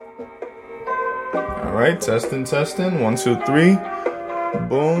All right, testing. 1, 2, 3.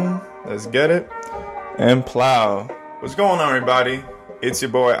 Boom. Let's get it. And plow. What's going on, everybody? It's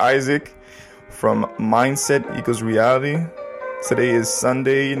your boy Isaac from Mindset Equals Reality. Today is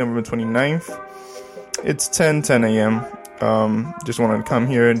Sunday, November 29th. It's 10 a.m. Just wanted to come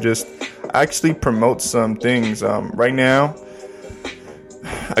here and just actually promote some things. Right now,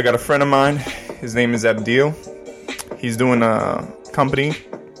 I got a friend of mine. His name is Abdil. He's doing a company,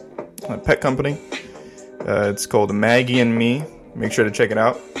 a pet company. It's called Maggie and Me. Make sure to check it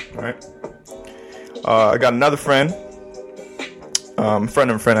out. All right. I got another friend. Friend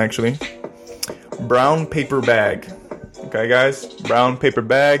of a friend, actually. Brown Paper Bag. Okay, guys. Brown Paper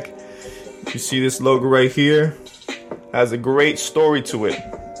Bag. You see this logo right here? Has a great story to it.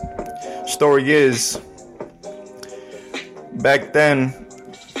 Story is, back then,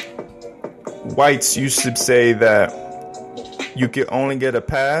 whites used to say that you could only get a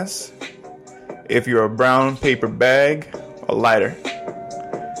pass if you're a brown paper bag or lighter.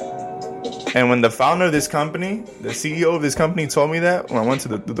 And when the founder of this company, the CEO of this company, told me that when I went to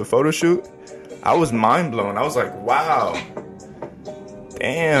the photo shoot, I was mind blown. I was like, wow,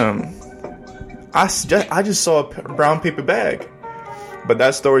 damn. I just saw a brown paper bag. But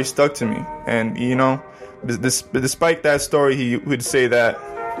that story stuck to me. And, you know, despite that story, he would say that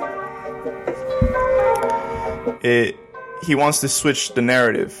he wants to switch the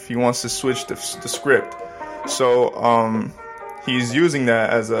narrative. He wants to switch the script. So he's using that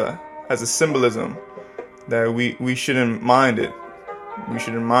as a symbolism that we shouldn't mind it. We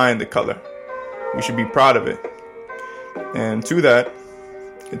shouldn't mind the color. We should be proud of it. And to that,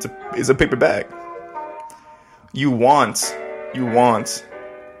 it's a paper bag. You want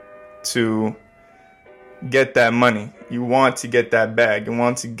to get that money. You want to get that bag. You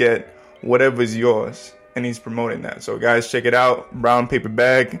want to get whatever's yours. And he's promoting that. So guys, check it out. Brown Paper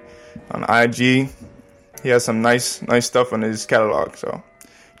Bag on IG. He has some nice stuff on his catalog. So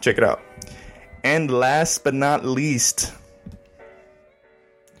check it out. And last but not least,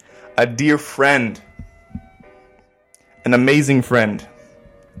 a dear friend. An amazing friend.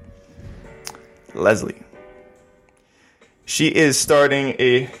 Leslie. She is starting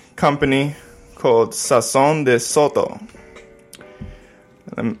a company called Sazon de Soto.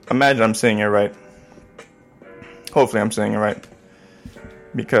 Imagine I'm saying it right. Hopefully I'm saying it right.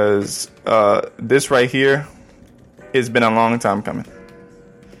 Because this right here has been a long time coming.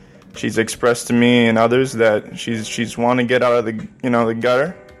 She's expressed to me and others that she's want to get out of the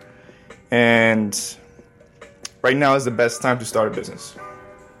gutter. And right now is the best time to start a business.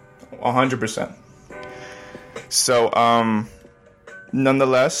 100%. So,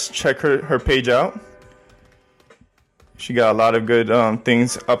 nonetheless, check her page out. She got a lot of good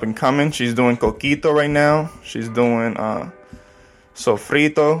things up and coming. She's doing coquito right now. She's doing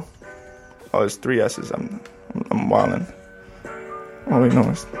sofrito. Oh, it's 3 S's. I'm wilding. Oh wait,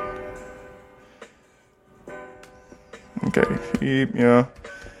 no. Okay, yeah.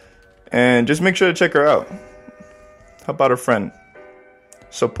 And just make sure to check her out. How about her friend?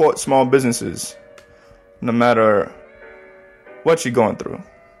 Support small businesses. No matter what you're going through,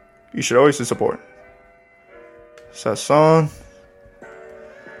 you should always support. Sazon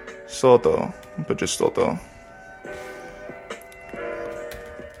Soto. Put just Soto.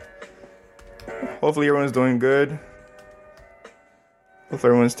 Hopefully everyone's doing good. Hopefully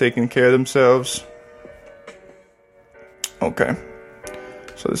everyone's taking care of themselves. Okay.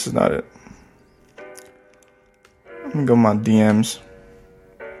 So this is not it. I'm gonna go my DMs.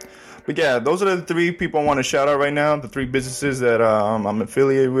 But yeah, those are the 3 people I want to shout out right now. The 3 businesses that I'm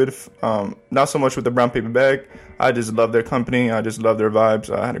affiliated with. Not so much with the Brown Paper Bag. I just love their company. I just love their vibes.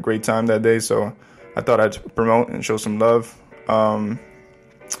 I had a great time that day, so I thought I'd promote and show some love.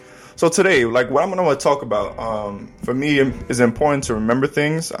 So today, like what I'm going to talk about, for me, is important to remember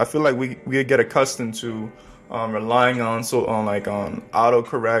things. I feel like we get accustomed to relying on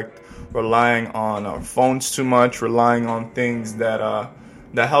autocorrect, relying on our phones too much, relying on things that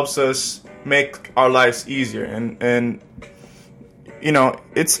helps us make our lives easier. And you know,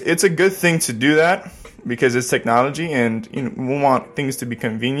 it's a good thing to do that because it's technology and we want things to be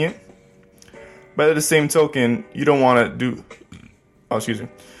convenient. But at the same token, you don't want to do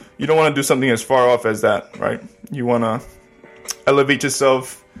you don't want to do something as far off as that, right? You want to elevate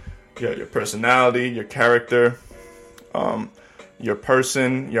yourself, your personality, your character, your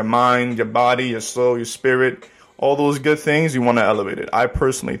person, your mind, your body, your soul, your spirit. All those good things, you want to elevate it. I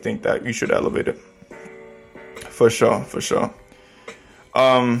personally think that you should elevate it. For sure.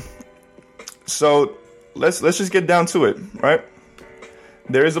 So let's just get down to it, right?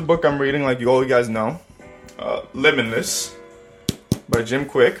 There is a book I'm reading, like all you guys know, Limitless by Jim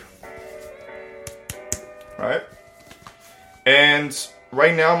Quick. Right? And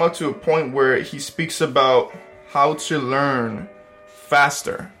right now I'm up to a point where he speaks about how to learn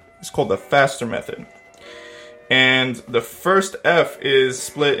faster. It's called the FASTER method. And the first F is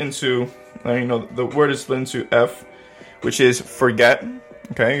split into, the word is split into F, which is forget.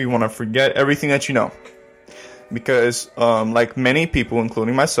 Okay, you want to forget everything that you know. Because like many people,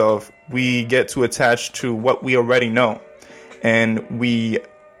 including myself, we get too attached to what we already know. And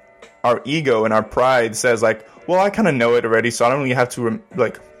our ego and our pride says like, well, I kind of know it already, so I don't really have to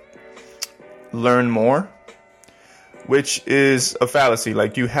learn more. Which is a fallacy.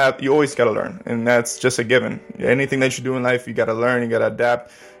 Like you always got to learn, and that's just a given. Anything that you do in life, you got to learn, you got to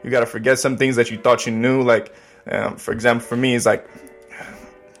adapt, you got to forget some things that you thought you knew. Like, for example, for me, it's like,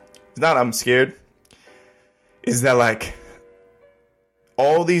 it's not I'm scared. Is that like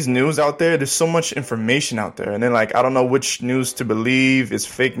all these news out there? There's so much information out there, and then like I don't know which news to believe. It's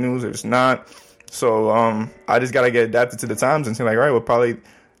fake news, or it's not. So I just gotta get adapted to the times and say like, all right, well, probably.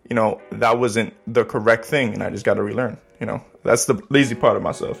 That wasn't the correct thing, and I just got to relearn. That's the lazy part of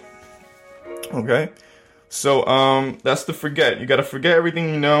myself. Okay, so that's the forget. You got to forget everything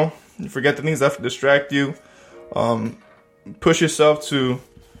you know. You forget the things that distract you. Push yourself to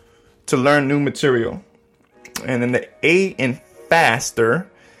learn new material. And then the A in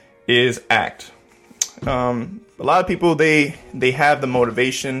FASTER is act. A lot of people they have the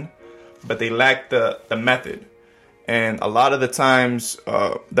motivation, but they lack the method. And a lot of the times,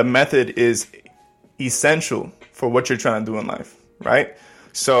 the method is essential for what you're trying to do in life, right?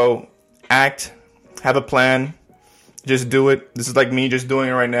 So act, have a plan, just do it. This is like me just doing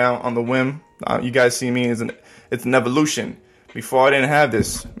it right now on the whim. You guys see me, it's an evolution. Before I didn't have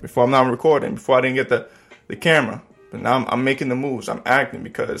this, before I'm not recording, before I didn't get the camera. But now I'm making the moves, I'm acting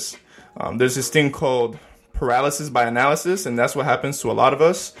because there's this thing called paralysis by analysis, and that's what happens to a lot of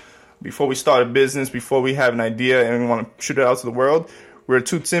us. Before we start a business, before we have an idea and we want to shoot it out to the world, we're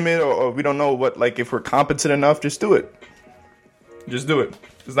too timid or we don't know if we're competent enough, just do it. Just do it.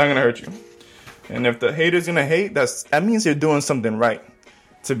 It's not going to hurt you. And if the hater's going to hate, that means you're doing something right.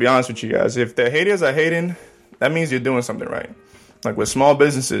 To be honest with you guys, if the haters are hating, that means you're doing something right. Like with small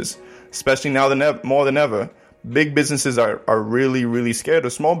businesses, especially now more than ever, big businesses are really, really scared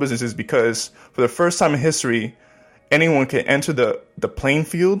of small businesses because for the first time in history, anyone can enter the playing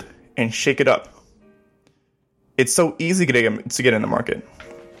field and shake it up. It's so easy to get in the market.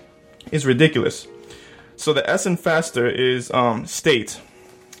 It's ridiculous. So the S in FASTER is state.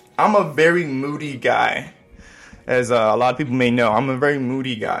 I'm a very moody guy. As a lot of people may know, I'm a very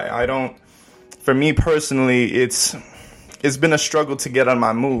moody guy. For me personally, it's been a struggle to get out of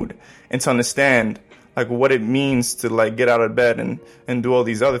my mood and to understand like what it means to like get out of bed and do all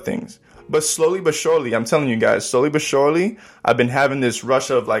these other things. But slowly but surely, I'm telling you guys, slowly but surely, I've been having this rush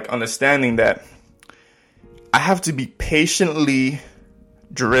of like understanding that I have to be patiently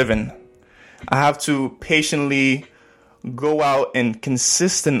driven. I have to patiently go out and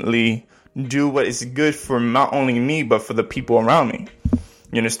consistently do what is good for not only me, but for the people around me.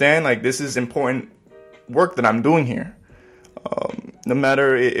 You understand? Like this is important work that I'm doing here. No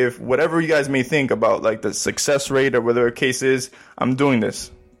matter if whatever you guys may think about like the success rate or whatever the case is, I'm doing this.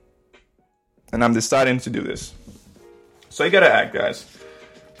 And I'm deciding to do this. So you gotta act, guys.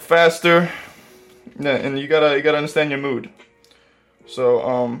 Faster. Yeah, and you gotta understand your mood.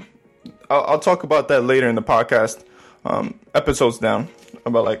 So I'll talk about that later in the podcast. Episodes down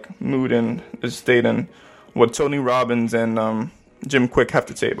about like mood and the state and what Tony Robbins and Jim Quick have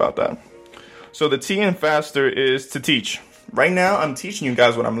to say about that. So the T in FASTER is to teach. Right now, I'm teaching you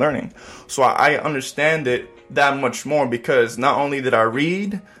guys what I'm learning. So I understand it that much more because not only did I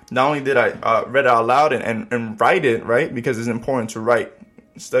read, not only did I read it out loud and write it, right? Because it's important to write.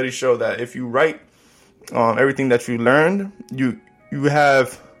 Studies show that if you write everything that you learned, you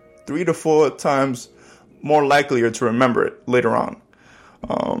have 3 to 4 times more likelier to remember it later on.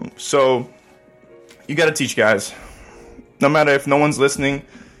 So you got to teach, guys. No matter if no one's listening,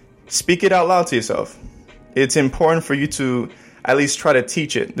 speak it out loud to yourself. It's important for you to at least try to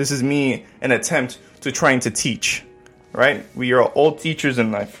teach it. This is me, an attempt to trying to teach, right? We are all teachers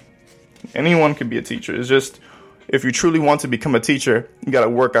in life. Anyone can be a teacher. It's just, if you truly want to become a teacher, you got to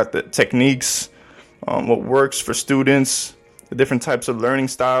work out the techniques, what works for students, the different types of learning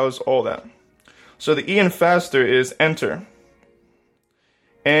styles, all that. So the E in FASTER is enter.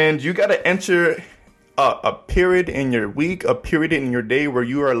 And you got to enter a period in your week, a period in your day where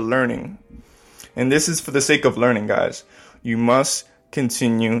you are learning. And this is for the sake of learning, guys. You must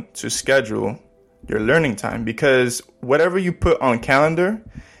continue to schedule your learning time because whatever you put on calendar,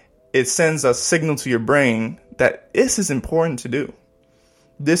 it sends a signal to your brain that this is important to do.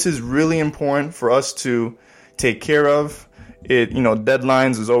 this is really important for us to take care of. It,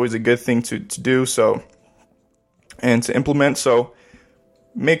 deadlines is always a good thing to do, so, and to implement. So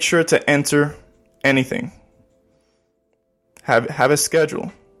make sure to enter anything. Have a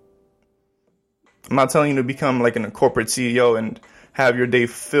schedule. I'm not telling you to become like a corporate CEO and have your day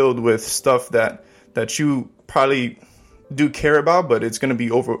filled with stuff that you probably do care about, but it's going to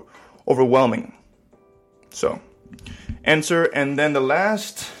be overwhelming. So enter, and then the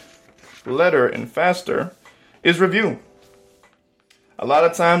last letter in FASTER is review. A lot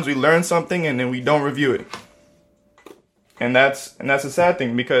of times we learn something and then we don't review it. And that's a sad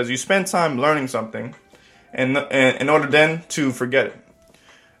thing, because you spend time learning something and in order then to forget it.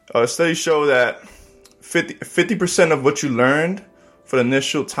 Studies show that 50% of what you learned for the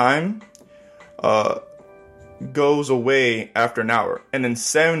initial time goes away after an hour, and then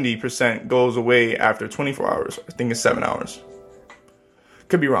 70% goes away after 24 hours. I think it's 7 hours.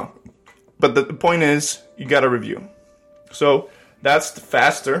 Could be wrong. But the point is, you got to review. So that's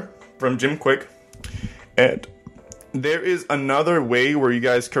FASTER from Jim Kwik. And there is another way where you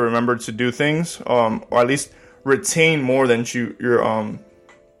guys can remember to do things, or at least retain more than you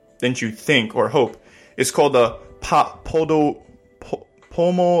think or hope. It's called the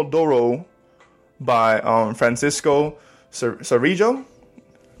Pomodoro by Francisco Cerrillo.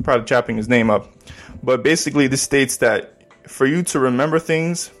 Probably chopping his name up. But basically, this states that for you to remember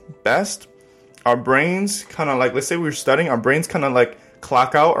things best, our brains kind of like, let's say we're studying, our brains kind of like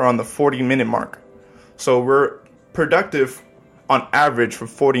clock out around the 40-minute mark. So we're productive on average for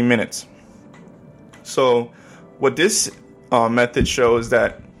 40 minutes. So what this method shows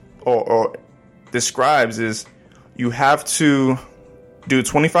that, or describes, is you have to do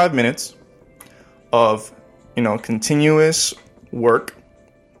 25 minutes of, continuous work,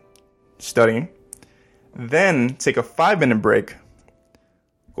 studying, then take a 5-minute break,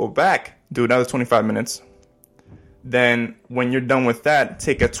 go back, do another 25 minutes. Then when you're done with that,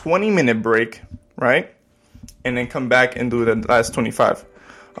 take a 20-minute break, right? And then come back and do the last 25.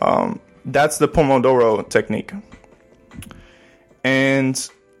 That's the Pomodoro technique. And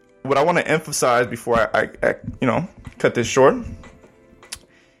what I want to emphasize before I cut this short,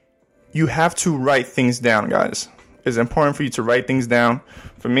 you have to write things down, guys. It's important for you to write things down.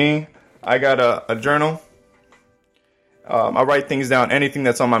 For me, I got a journal. I write things down, anything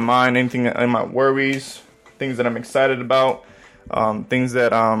that's on my mind, anything in my worries, things that I'm excited about, things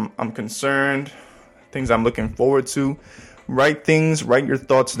that I'm concerned, things I'm looking forward to. Write your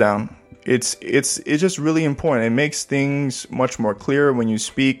thoughts down. It's just really important. It makes things much more clear when you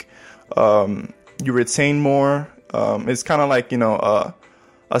speak. You retain more. It's kind of like,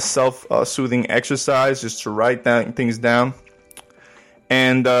 a self-soothing exercise just to write things down.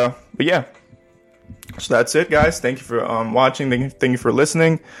 And, but yeah. So that's it, guys. Thank you for watching. Thank you for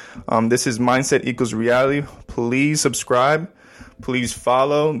listening. This is Mindset Equals Reality. Please subscribe. Please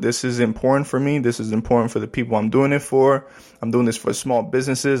follow. This is important for me. This is important for the people I'm doing it for. I'm doing this for small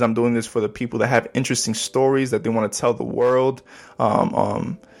businesses. I'm doing this for the people that have interesting stories that they want to tell the world.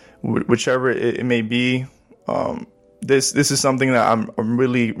 Whichever it may be. This is something that I'm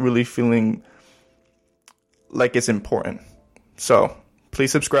really, really feeling like it's important. So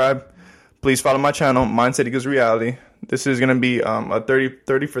please subscribe. Please follow my channel, Mindset Equals Reality. This is going to be a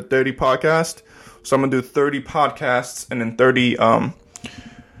 30 for 30 podcast. So I'm going to do 30 podcasts and then 30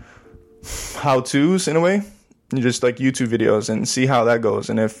 how-tos in a way. Just like YouTube videos, and see how that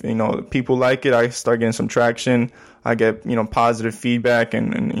goes. And if, people like it, I start getting some traction. I get, positive feedback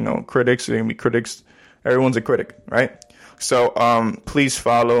and critics. There can be critics. Everyone's a critic, right? So please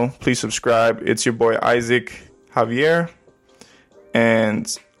follow. Please subscribe. It's your boy, Isaac Javier. And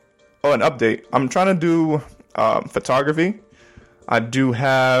an update. I'm trying to do photography. I do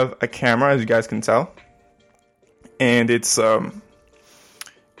have a camera, as you guys can tell. And it's going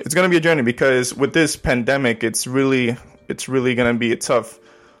to be a journey, because with this pandemic, it's really going to be a tough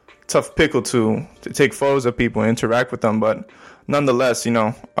pickle to take photos of people and interact with them. But nonetheless,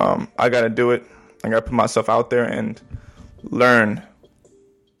 I got to do it. I got to put myself out there and learn.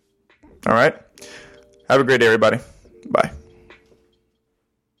 All right. Have a great day, everybody. Bye.